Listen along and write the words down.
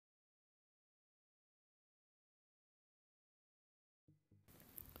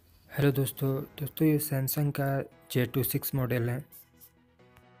Hello दोस्तों ये Samsung का J26 मॉडल है।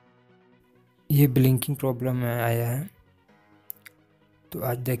 ये ब्लिंकिंग प्रॉब्लम में आया है, तो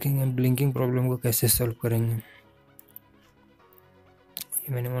आज देखेंगे हम ब्लिंकिंग प्रॉब्लम को कैसे सॉल्व करेंगे। ये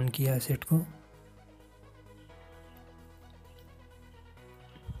मैंने ऑन किया है सेट को।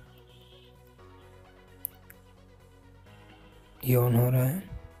 ये ऑन हो रहा है।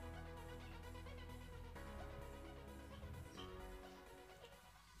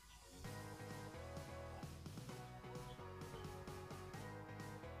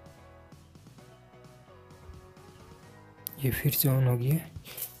 ये फिर से ऑन हो गया।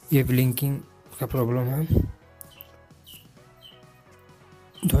 ये ब्लिंकिंग का प्रॉब्लम है।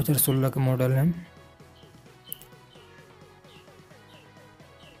 2016 का मॉडल है।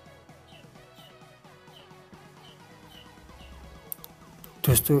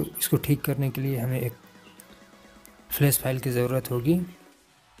 दोस्तों इसको ठीक करने के लिए हमें एक फ्लैश फाइल की ज़रूरत होगी।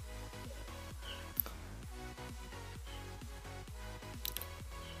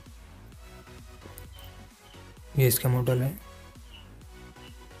 ये इसका मॉडल है,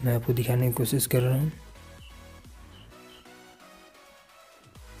 मैं आपको दिखाने की कोशिश कर रहा हूँ।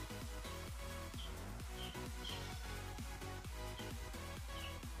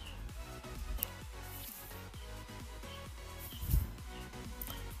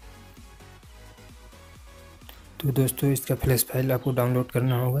 तो दोस्तों इसका फ्लैश फाइल आपको डाउनलोड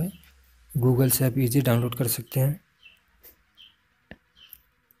करना होगा। गूगल से आप इजी डाउनलोड कर सकते हैं।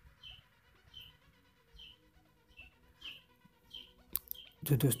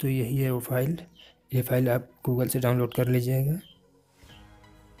 तो दोस्तों यही है वो फाइल। ये फाइल आप गूगल से डाउनलोड कर लीजिएगा।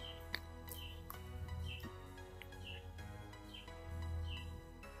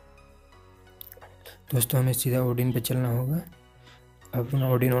 दोस्तों हमें सीधा ओडिन पे चलना होगा। आप अपना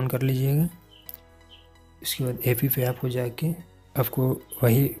ओडिन ऑन कर लीजिएगा। इसके बाद एपी पे आपको जाके आपको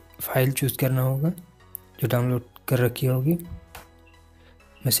वही फाइल चूज़ करना होगा जो डाउनलोड कर रखी होगी।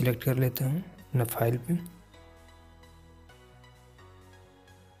 मैं सिलेक्ट कर लेता हूँ अपना फाइल पे।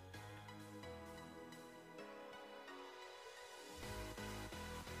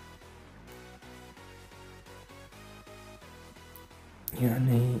 यहाँ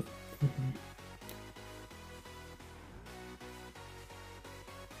नहीं,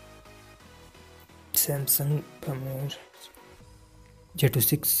 सैमसंग का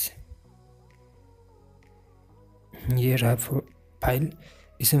J26 ये रहा फाइल।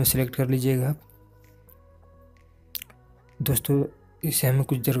 इसे में सिलेक्ट कर लीजिएगा आप। दोस्तों इसे हमें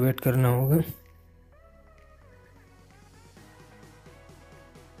कुछ देर वेट करना होगा।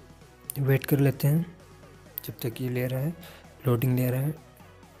 वेट कर लेते हैं जब तक ये ले रहा है, लोडिंग ले रहा है।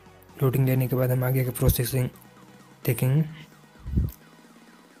 लोडिंग लेने के बाद हम आगे का प्रोसेसिंग देखेंगे।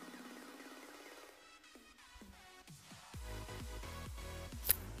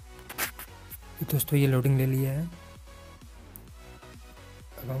 दोस्तों ये लोडिंग ले लिया है।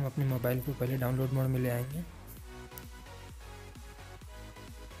 अब हम अपने मोबाइल को पहले डाउनलोड मोड में ले आएंगे।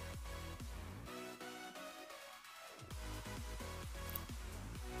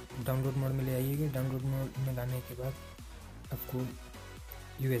 डाउनलोड मोड में ले आइएगा। डाउनलोड मोड में लाने के बाद आपको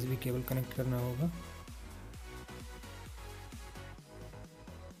USB केबल कनेक्ट करना होगा।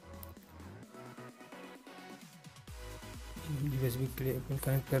 USB केबल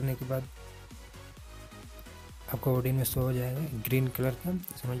कनेक्ट करने के बाद आपका ओडिन में शो हो जाएगा ग्रीन कलर का,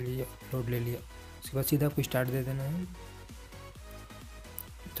 समझ लीजिए लोड ले लिया। उसके बाद सीधा आपको स्टार्ट दे देना है।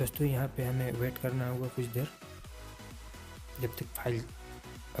 दोस्तों यहाँ पे हमें वेट करना होगा कुछ देर, जब तक फाइल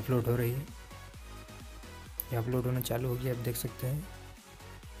अपलोड हो रही है। ये अपलोड होना चालू हो गया, आप देख सकते हैं।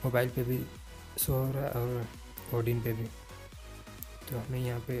 मोबाइल पे भी शो हो रहा है और ओडिन पे भी। तो हमें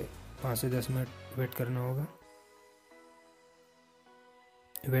यहाँ पे 5 से 10 मिनट वेट करना होगा।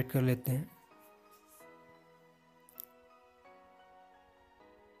 वेट कर लेते हैं।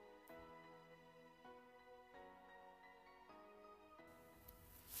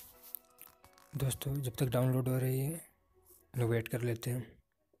 दोस्तों जब तक डाउनलोड हो रही है लोग वेट कर लेते हैं।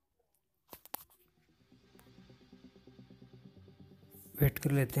 वेट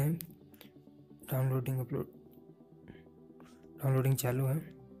कर लेते हैं। डाउनलोडिंग चालू है।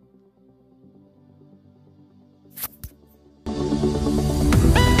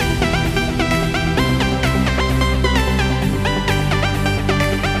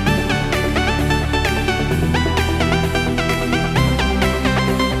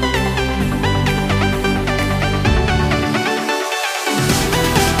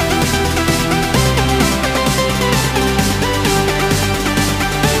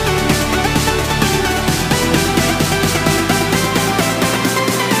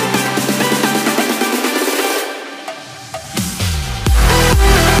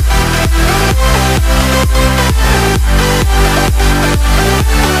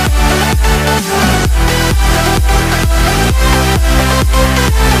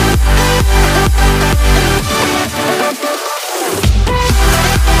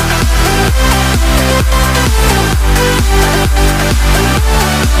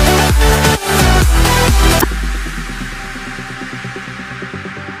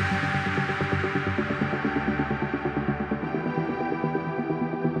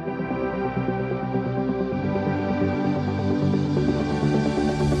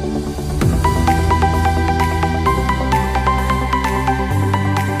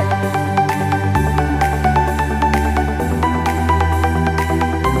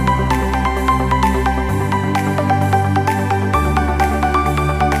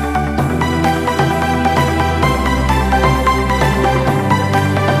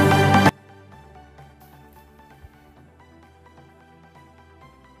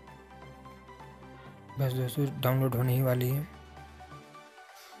 बस दोस्तों डाउनलोड होने ही वाली है।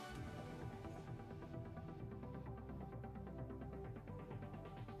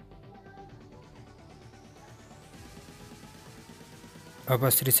 अब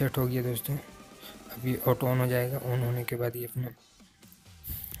बस रीसेट हो गया दोस्तों। अभी ऑटो ऑन हो जाएगा। ऑन होने के बाद ये अपना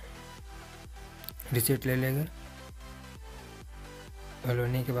रीसेट ले लेगा। और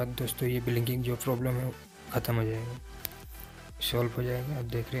होने के बाद दोस्तों ये ब्लिंकिंग जो प्रॉब्लम है ख़त्म हो जाएगा, सॉल्व हो जाएगा। आप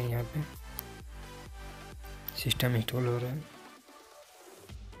देख रहे हैं यहाँ पे सिस्टम इंस्टॉल हो रहा है।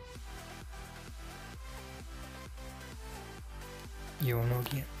 ये ऑन हो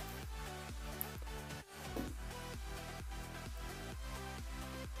गया।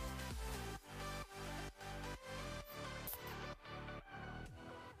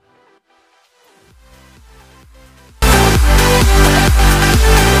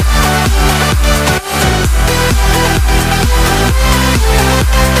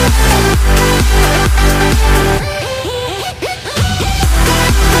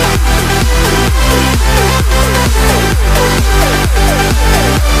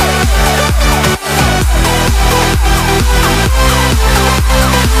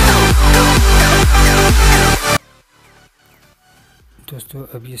 दोस्तों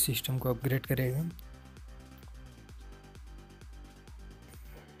अब ये सिस्टम को अपग्रेड करेगा।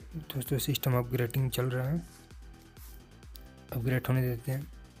 दोस्तों सिस्टम अपग्रेडिंग चल रहा है, अपग्रेड होने देते हैं।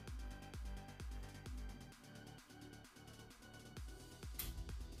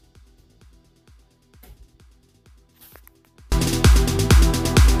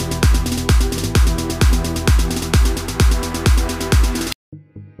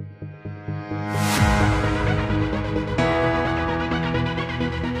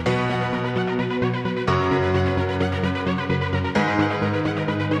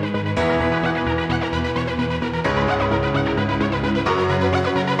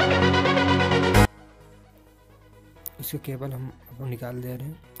 इसका केबल हम अब निकाल दे रहे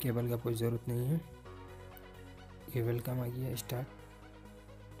हैं, केबल का कोई ज़रूरत नहीं है। ये वेलकम आ गया। स्टार्ट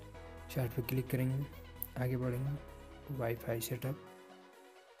पे क्लिक करेंगे, आगे बढ़ेंगे। वाईफाई सेटअप,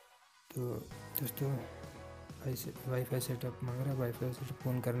 तो दोस्तों वाईफाई सेटअप मांग रहा है। वाईफाई सेटअप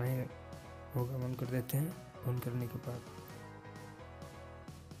ऑन करना ही होगा, ऑन कर देते हैं। ऑन करने के बाद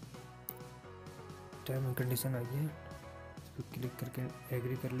टर्म एंड कंडीशन आ गया, इस पर क्लिक करके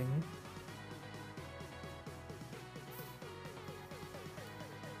एग्री कर लेंगे।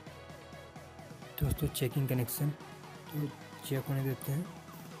 दोस्तों चेकिंग कनेक्शन, तो चेक होने देते हैं।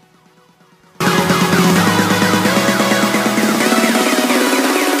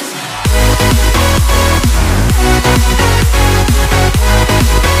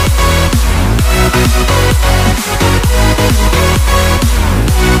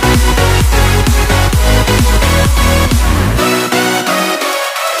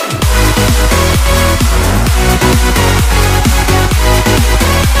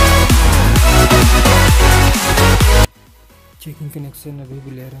 चेकिंग कनेक्शन अभी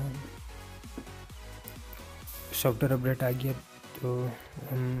भी ले रहा है। सॉफ्टवेयर अपडेट आ गया, तो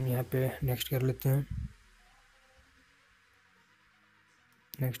हम यहाँ पे नेक्स्ट कर लेते हैं।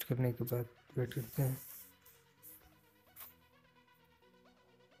 नेक्स्ट करने के बाद वेट करते हैं।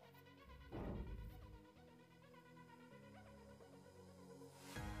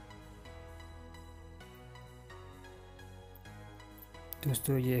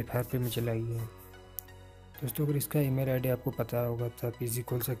 दोस्तों ये FRP में चला गया है। दोस्तों अगर इसका ईमेल आईडी आपको पता होगा तो आप इजी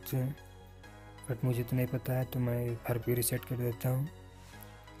खोल सकते हैं, बट मुझे तो नहीं पता है, तो मैं FRP रीसेट कर देता हूँ।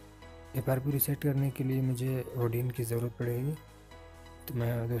 FRP रीसेट करने के लिए मुझे ओडिन की ज़रूरत पड़ेगी, तो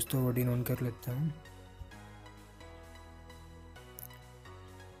मैं दोस्तों ओडिन ऑन कर लेता हूँ।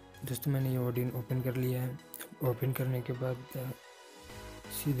 दोस्तों मैंने ये ओडिन ओपन कर लिया है। ओपन करने के बाद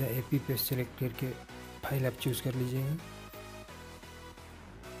सीधा AP पे सेलेक्ट करके फाइल आप चूज़ कर लीजिएगा।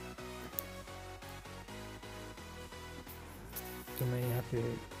 तो मैं यहाँ पे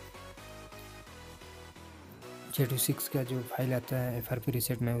Z6 का जो फाइल आता है FRP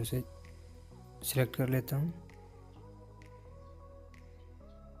रीसेट, मैं उसे सिलेक्ट कर लेता हूँ।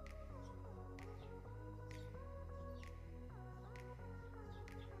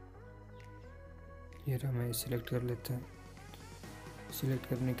 ये रहा, मैं सिलेक्ट कर लेता हूँ। सिलेक्ट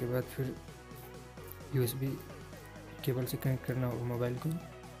करने के बाद फिर USB केबल से कनेक्ट करना होगा मोबाइल को।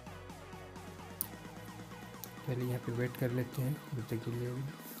 पहले यहाँ पे वेट कर लेते हैं जब तक के लिए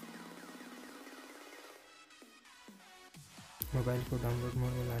मोबाइल को डाउनलोड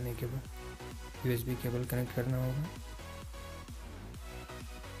मोड में लाने के बाद USB केबल कनेक्ट करना होगा।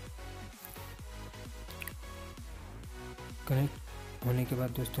 कनेक्ट होने के बाद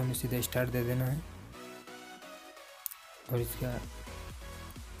दोस्तों हमें सीधा स्टार्ट दे देना है और इसका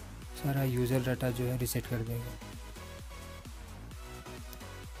सारा यूज़र डाटा जो है रीसेट कर देगा।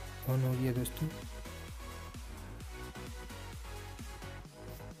 ऑन हो गया दोस्तों।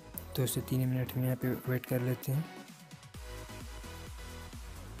 2 से 3 मिनट में यहाँ पे वेट कर लेते हैं।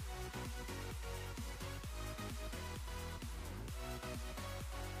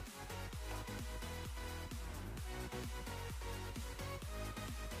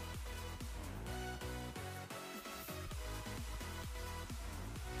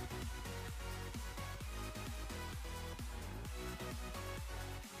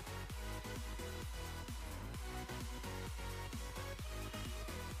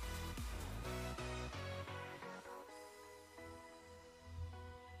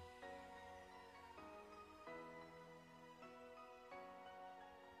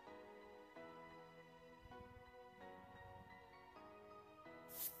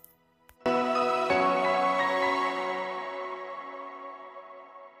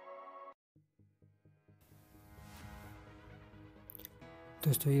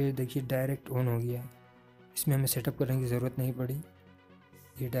 दोस्तों ये देखिए डायरेक्ट ऑन हो गया। इसमें हमें सेटअप करने की ज़रूरत नहीं पड़ी,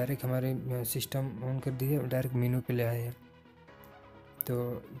 ये डायरेक्ट हमारे सिस्टम ऑन कर दिया, डायरेक्ट मेनू पे ले आया। तो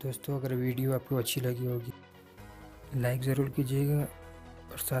दोस्तों अगर वीडियो आपको अच्छी लगी होगी लाइक ज़रूर कीजिएगा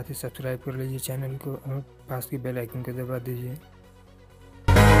और साथ ही सब्सक्राइब कर लीजिए चैनल को और पास की बेल आइकन को दबा दीजिए।